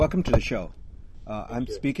Welcome to the show. I'm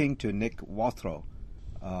you. speaking to Nick Wathrow,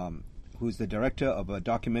 who's the director of a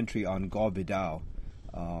documentary on Gore Vidal,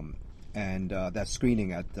 and that's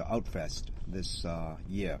screening at the Outfest this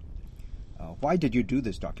year. Why did you do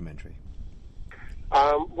this documentary?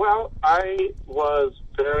 Well, I was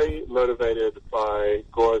very motivated by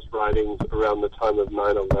Gore's writings around the time of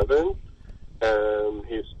 9/11, and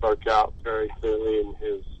he spoke out very clearly in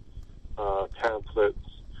his pamphlets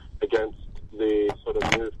against the sort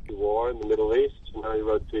of move to war in the Middle East. You know, he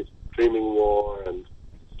wrote this Dreaming War and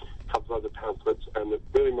a couple of other pamphlets, and it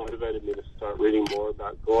really motivated me to start reading more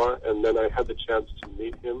about Gore. And then I had the chance to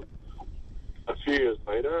meet him a few years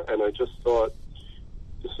later, and I just thought,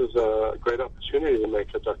 this is a great opportunity to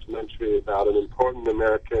make a documentary about an important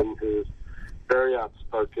American who's very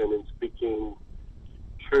outspoken in speaking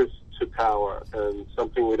truth to power, and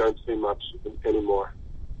something we don't see much anymore.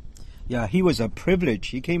 Yeah, he was a privilege.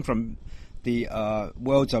 He came from the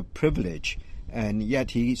worlds of privilege, and yet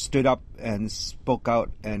he stood up and spoke out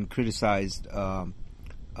and criticized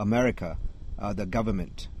America, the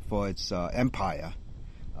government, for its empire.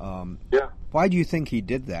 Why do you think he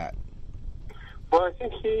did that? Well, I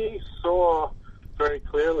think he saw very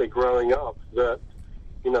clearly growing up that,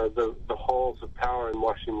 you know, the halls of power in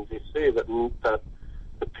Washington, D.C., that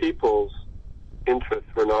the people's interests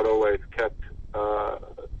were not always kept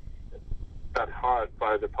at heart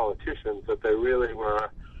by the politicians, that they really were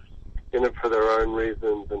in it for their own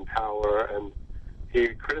reasons and power, and he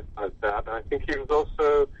criticized that. And I think he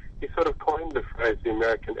sort of coined the phrase the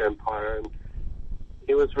American empire, and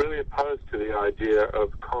he was really opposed to the idea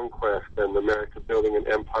of conquest and America building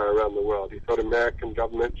an empire around the world. He thought American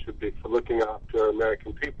government should be for looking after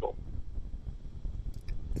American people.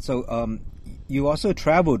 So you also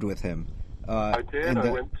traveled with him. I did.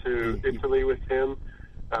 I went to Italy with him.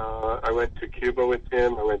 I went to Cuba with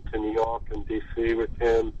him. I went to New York and D.C. with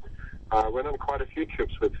him. I went on quite a few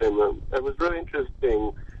trips with him. And it was really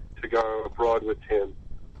interesting to go abroad with him.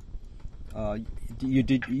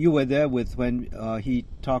 You were there with when he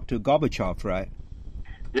talked to Gorbachev, right?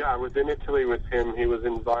 Yeah, I was in Italy with him. He was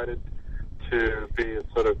invited to be a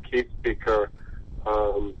sort of key speaker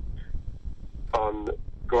on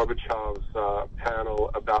Gorbachev's panel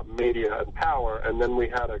about media and power, and then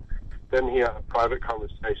he had a private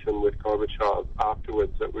conversation with Gorbachev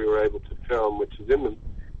afterwards that we were able to film, which is in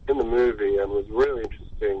the movie, and was really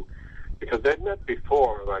interesting because they'd met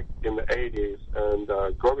before, like in the 80s, and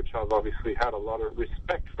Gorbachev obviously had a lot of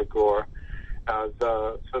respect for Gore as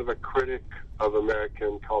sort of a critic of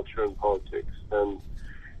American culture and politics. And,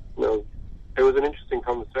 you know, it was an interesting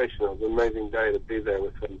conversation. It was an amazing day to be there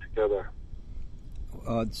with them together.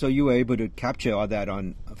 So you were able to capture all that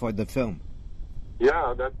for the film?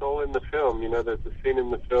 Yeah, that's all in the film. You know, there's a scene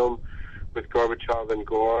in the film with Gorbachev and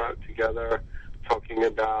Gore together talking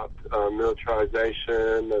about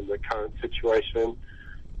militarization and the current situation.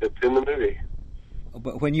 It's in the movie.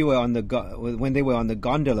 But when you were when they were on the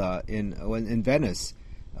gondola in Venice,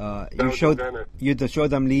 you showed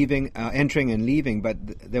them leaving, entering and leaving, but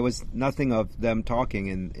there was nothing of them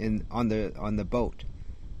talking on the boat.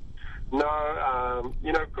 No,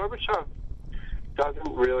 you know, Gorbachev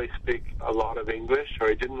doesn't really speak a lot of English, or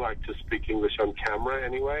he didn't like to speak English on camera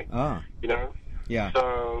anyway. You know? Yeah.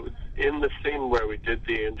 So in the scene where we did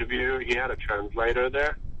the interview, he had a translator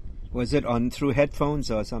there. Was it through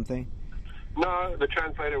headphones or something? No, the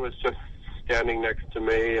translator was just standing next to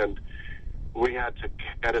me, and we had to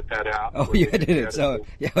edit that out. Oh, you edited it. So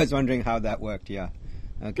yeah, I was wondering how that worked. Yeah.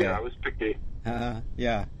 Okay. Yeah, I was picky.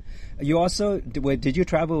 Yeah. You also did you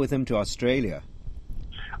travel with him to Australia?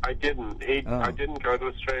 I didn't. I didn't go to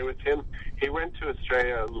Australia with him. He went to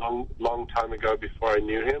Australia a long time ago before I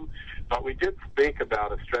knew him. But we did speak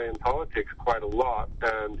about Australian politics quite a lot,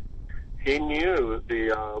 and he knew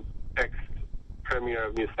the ex-Premier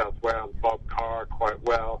of New South Wales, Bob Carr, quite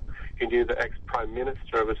well. He knew the ex-Prime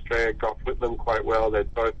Minister of Australia, Gough Whitlam, quite well.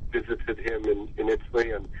 They'd both visited him in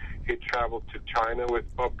Italy, and he travelled to China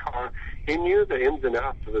with Bob Carr. He knew the ins and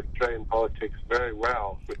outs of Australian politics very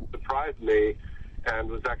well, which surprised me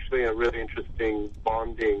and was actually a really interesting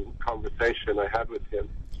bonding conversation I had with him.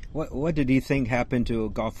 What did he think happened to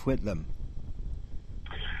Gough Whitlam?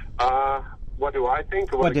 What do I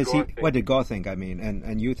think? Or what did Gore think? I mean,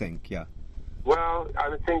 and you think? Yeah. Well, I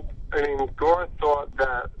mean, Gore thought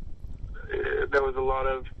that there was a lot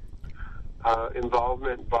of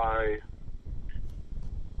involvement by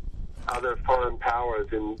other foreign powers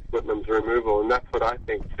in Whitlam's removal, and that's what I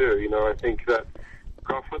think too. You know, I think that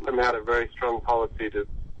Gough Whitlam had a very strong policy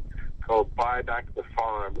called Buy Back the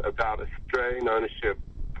Farm, about Australian ownership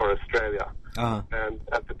for Australia. And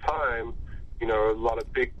at the time, you know, a lot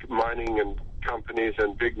of big mining and companies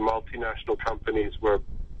and big multinational companies were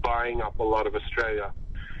buying up a lot of Australia.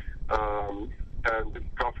 And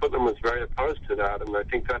Gough Whitlam was very opposed to that, and I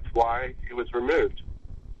think that's why he was removed.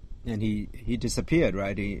 And he disappeared,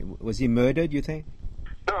 right? Was he murdered, you think?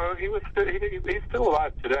 No, he's still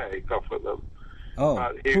alive today, Gough Whitlam.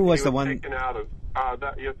 Oh, who was the one? Taken out of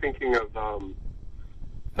that? You're thinking of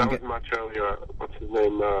that was much earlier. What's his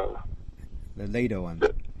name? The later one.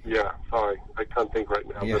 Yeah, sorry, I can't think right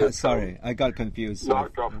now. Yeah, but sorry, I got confused.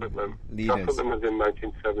 Not Gough Whitlam. Gough Whitlam was in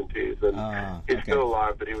 1970s, and he's still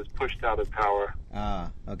alive, but he was pushed out of power.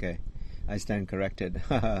 Okay, I stand corrected.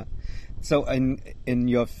 So, in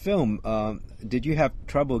your film, did you have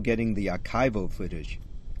trouble getting the archival footage?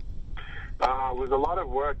 It was a lot of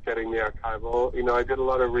work getting the archival. You know, I did a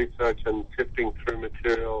lot of research and sifting through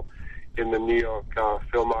material in the New York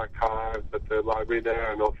Film Archive at the library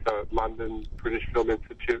there, and also at London British Film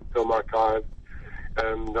Institute Film Archive,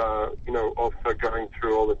 and you know, also going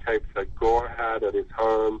through all the tapes that Gore had at his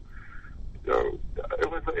home. You know,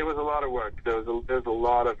 it was a lot of work. There's a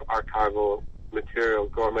lot of archival material.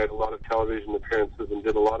 Gore made a lot of television appearances and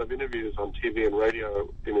did a lot of interviews on TV and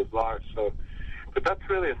radio in his life. So, but that's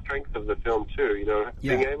really a strength of the film too. You know,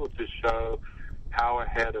 being able to show how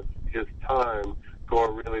ahead of his time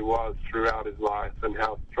Gore really was throughout his life, and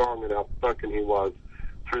how strong and outspoken he was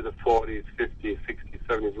through the 40s, 50s, 60s,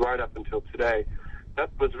 70s, right up until today. That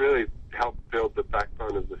was really helped build the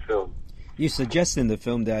backbone of the film. You suggest in the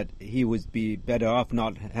film that he would be better off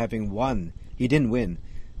not having won. He didn't win.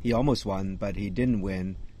 He almost won, but he didn't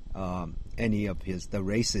win any of the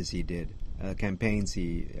races he did, campaigns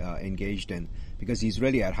he engaged in, because he's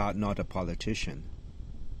really at heart not a politician.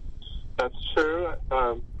 That's true.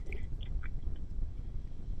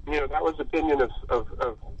 You know, that was the opinion of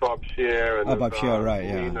Bob Scheer. And Bob Scheer, right,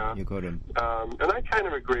 Nina. Yeah, you got him. And I kind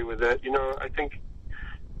of agree with it. You know, I think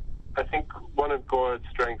one of Gore's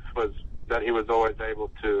strengths was that he was always able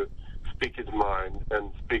to speak his mind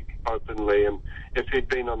and speak openly. And if he'd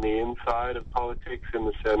been on the inside of politics in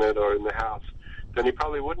the Senate or in the House, then he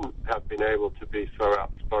probably wouldn't have been able to be so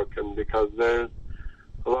outspoken, because there's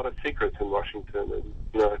a lot of secrets in Washington. And,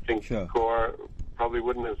 you know, I think Gore probably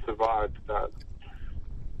wouldn't have survived that.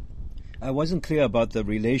 I wasn't clear about the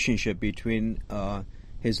relationship between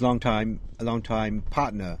his longtime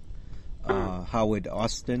partner, Howard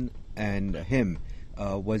Austin, and him.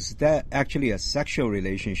 Was that actually a sexual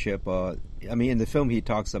relationship? I mean, in the film he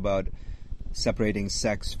talks about separating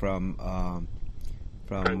sex from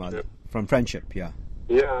friendship. Yeah.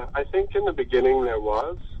 Yeah, I think in the beginning there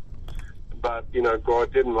was, but you know, Gore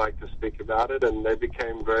didn't like to speak about it, and they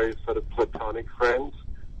became very sort of platonic friends.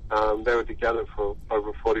 They were together for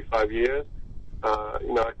over 45 years.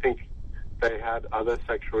 You know, I think they had other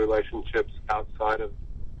sexual relationships outside of,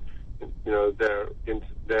 you know, their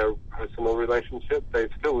personal relationship. They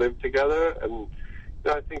still lived together, and you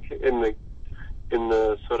know, I think in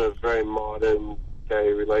the sort of very modern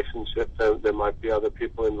day relationship, there might be other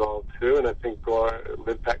people involved too. And I think Gore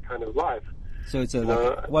lived that kind of life. So it's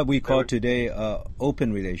what we call today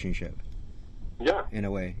open relationship. Yeah. In a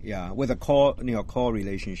way, yeah, with a core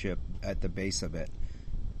relationship at the base of it.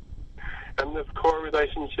 And this core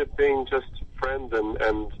relationship being just friends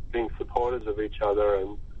and being supporters of each other,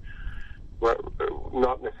 and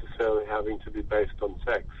not necessarily having to be based on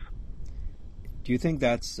sex. Do you think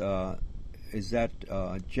that's is that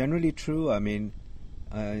generally true? I mean,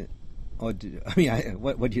 what do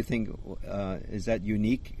you think? Is that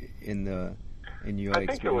unique in your experience?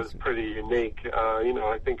 I think it was pretty unique. You know,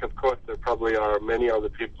 I think, of course, there probably are many other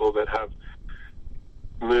people that have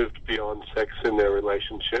moved beyond sex in their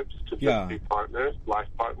relationships to just be partners, life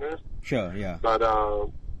partners. Sure, yeah. But,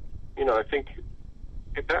 you know, I think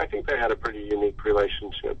they had a pretty unique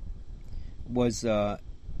relationship. Was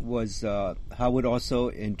Howard also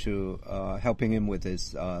into helping him with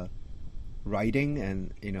his writing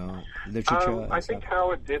and, you know, literature? I think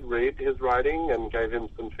Howard did read his writing and gave him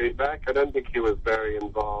some feedback. I don't think he was very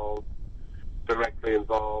directly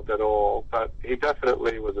involved at all, but he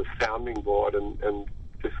definitely was a sounding board and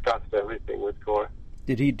discussed everything with Gore.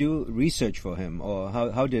 Did he do research for him, or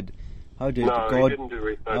how did No, Gore... he didn't do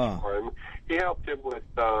research for him. He helped him with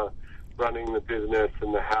running the business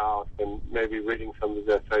and the house and maybe reading some of his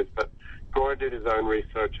essays, but Gore did his own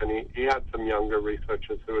research, and he had some younger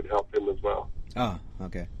researchers who would help him as well.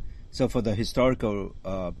 Okay. So for the historical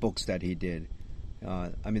books that he did,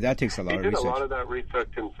 I mean, that takes a lot of research. He did a lot of that research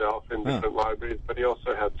himself in different libraries, but he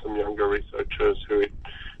also had some younger researchers who would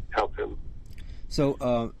help him.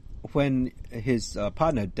 So when his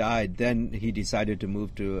partner died, then he decided to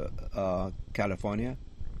move to California?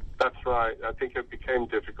 That's right. I think it became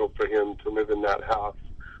difficult for him to live in that house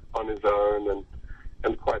on his own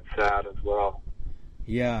and quite sad as well.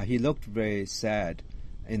 Yeah, he looked very sad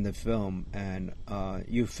in the film, and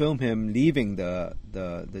you film him leaving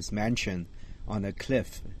this mansion on a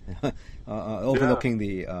cliff, overlooking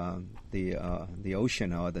the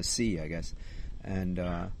ocean or the sea, I guess. And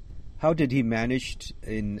how did he manage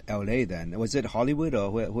in L.A. then? Was it Hollywood or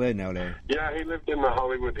where in L.A.? Yeah, he lived in the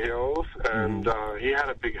Hollywood Hills, and he had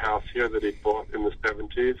a big house here that he bought in the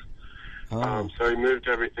 70s. Oh. So he moved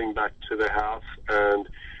everything back to the house, and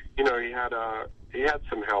he had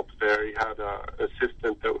some help there. He had an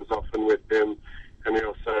assistant that was often with him, and he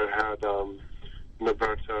also had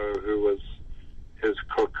Norberto, who was his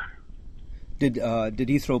cook. Did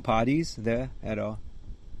he throw parties there at all?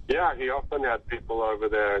 Yeah, he often had people over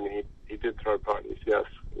there, and he did throw parties, yes.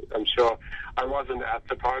 I'm sure. I wasn't at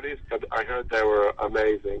the parties, but I heard they were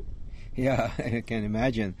amazing. Yeah, I can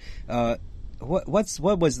imagine.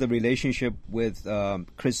 What was the relationship with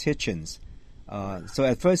Chris Hitchens? So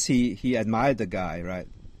at first he admired the guy, right?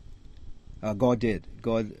 Gore did.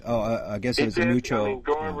 I guess it was a mutual. I mean,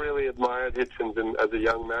 Gore really admired Hitchens as a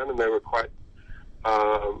young man, and they were quite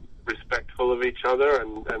respectful of each other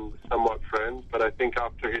and somewhat friends. But I think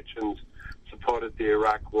after Hitchens supported the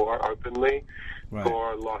Iraq War openly, right,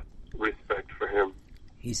 Gore lost respect for him.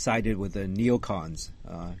 He sided with the neocons.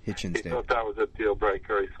 Hitchens did. He thought that was a deal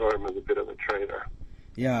breaker. He saw him as a bit of a traitor.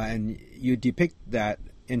 Yeah, and you depict that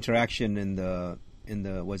interaction in the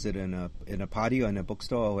was it in a party or in a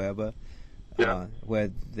bookstore or wherever,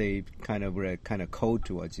 where they were cold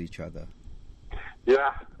towards each other.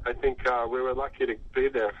 Yeah, I think we were lucky to be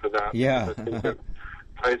there for that. Yeah. I think it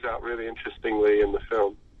plays out really interestingly in the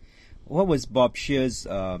film. What was Bob Shear's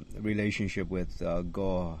relationship with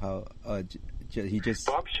Gore? How he just...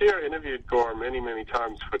 Bob Shear interviewed Gore many, many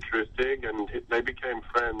times for Truth Dig, and they became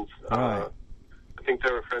friends. Right. I think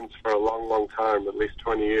they were friends for a long, long time, at least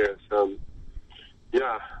 20 years.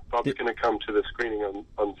 Bob's going to come to the screening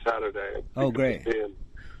on Saturday. Oh, great.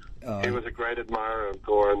 He was a great admirer of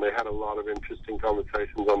Gore, and they had a lot of interesting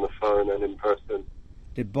conversations on the phone and in person.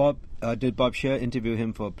 Did Bob Shear interview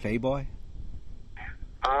him for Playboy?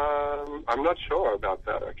 I'm not sure about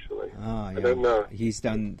that, actually. Yeah. I don't know. He's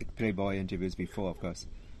done Playboy interviews before, of course.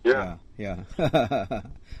 Yeah.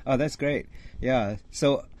 Oh, that's great. Yeah.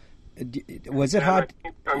 So, was it hard?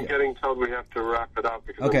 I'm getting told we have to wrap it up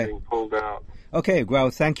because I'm being pulled out. Okay.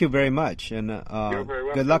 Well, thank you very much, and You're very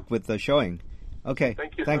welcome. good luck with the showing. Okay.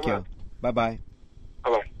 Thank you. Thank you. Much. Bye-bye.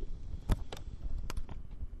 Bye-bye.